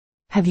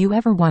Have you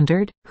ever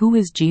wondered, who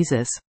is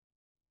Jesus?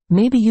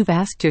 Maybe you've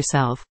asked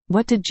yourself,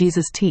 what did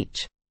Jesus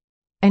teach?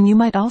 And you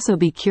might also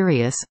be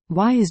curious,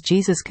 why is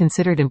Jesus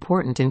considered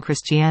important in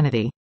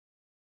Christianity?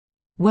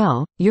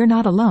 Well, you're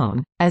not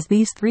alone, as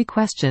these 3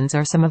 questions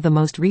are some of the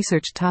most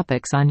researched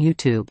topics on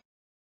YouTube.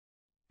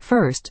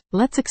 First,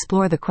 let's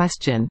explore the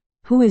question,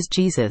 who is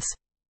Jesus?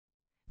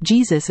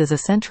 Jesus is a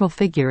central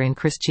figure in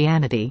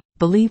Christianity,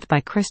 believed by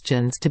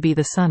Christians to be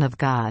the Son of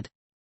God.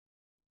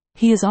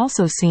 He is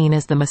also seen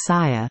as the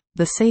Messiah,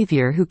 the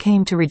Savior who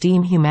came to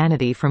redeem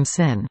humanity from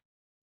sin.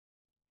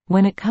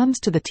 When it comes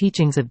to the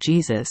teachings of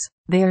Jesus,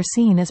 they are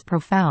seen as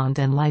profound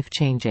and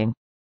life-changing.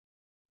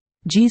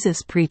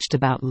 Jesus preached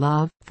about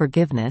love,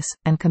 forgiveness,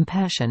 and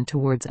compassion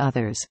towards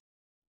others.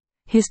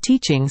 His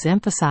teachings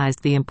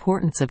emphasized the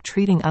importance of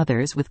treating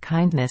others with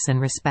kindness and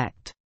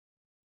respect.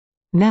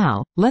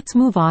 Now, let's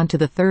move on to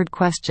the third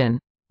question,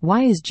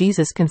 why is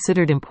Jesus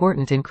considered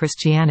important in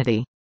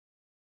Christianity?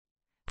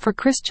 For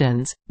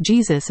Christians,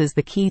 Jesus is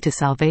the key to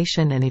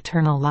salvation and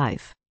eternal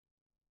life.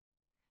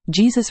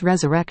 Jesus'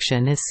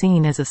 resurrection is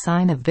seen as a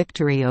sign of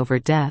victory over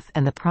death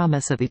and the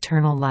promise of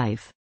eternal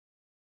life.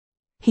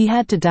 He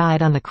had to die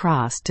on the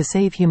cross to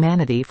save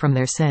humanity from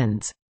their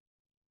sins.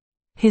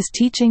 His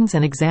teachings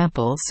and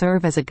example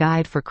serve as a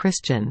guide for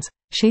Christians,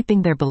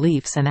 shaping their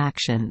beliefs and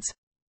actions.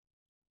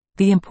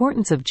 The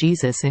importance of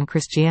Jesus in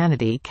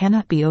Christianity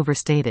cannot be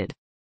overstated.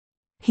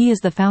 He is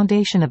the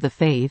foundation of the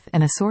faith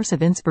and a source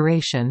of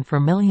inspiration for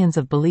millions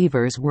of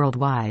believers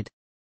worldwide.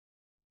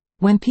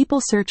 When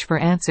people search for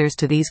answers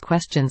to these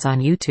questions on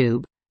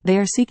YouTube, they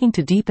are seeking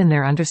to deepen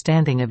their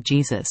understanding of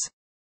Jesus.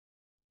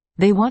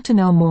 They want to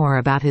know more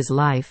about his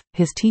life,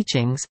 his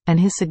teachings,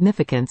 and his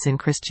significance in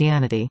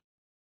Christianity.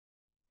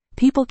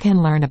 People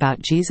can learn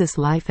about Jesus'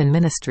 life and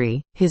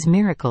ministry, his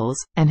miracles,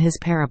 and his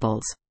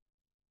parables.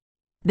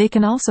 They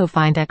can also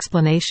find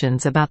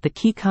explanations about the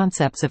key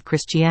concepts of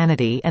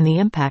Christianity and the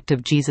impact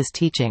of Jesus'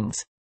 teachings.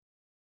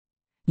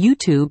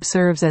 YouTube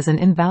serves as an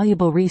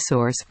invaluable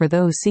resource for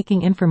those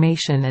seeking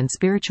information and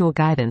spiritual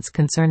guidance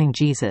concerning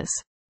Jesus.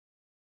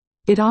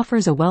 It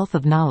offers a wealth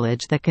of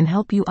knowledge that can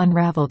help you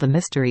unravel the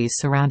mysteries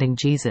surrounding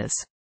Jesus.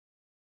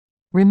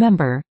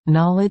 Remember,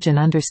 knowledge and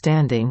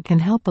understanding can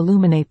help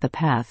illuminate the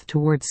path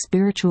towards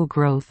spiritual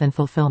growth and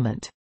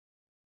fulfillment.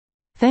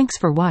 Thanks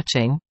for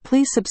watching.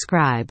 Please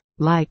subscribe,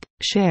 like,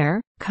 share,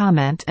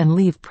 comment, and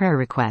leave prayer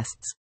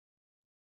requests.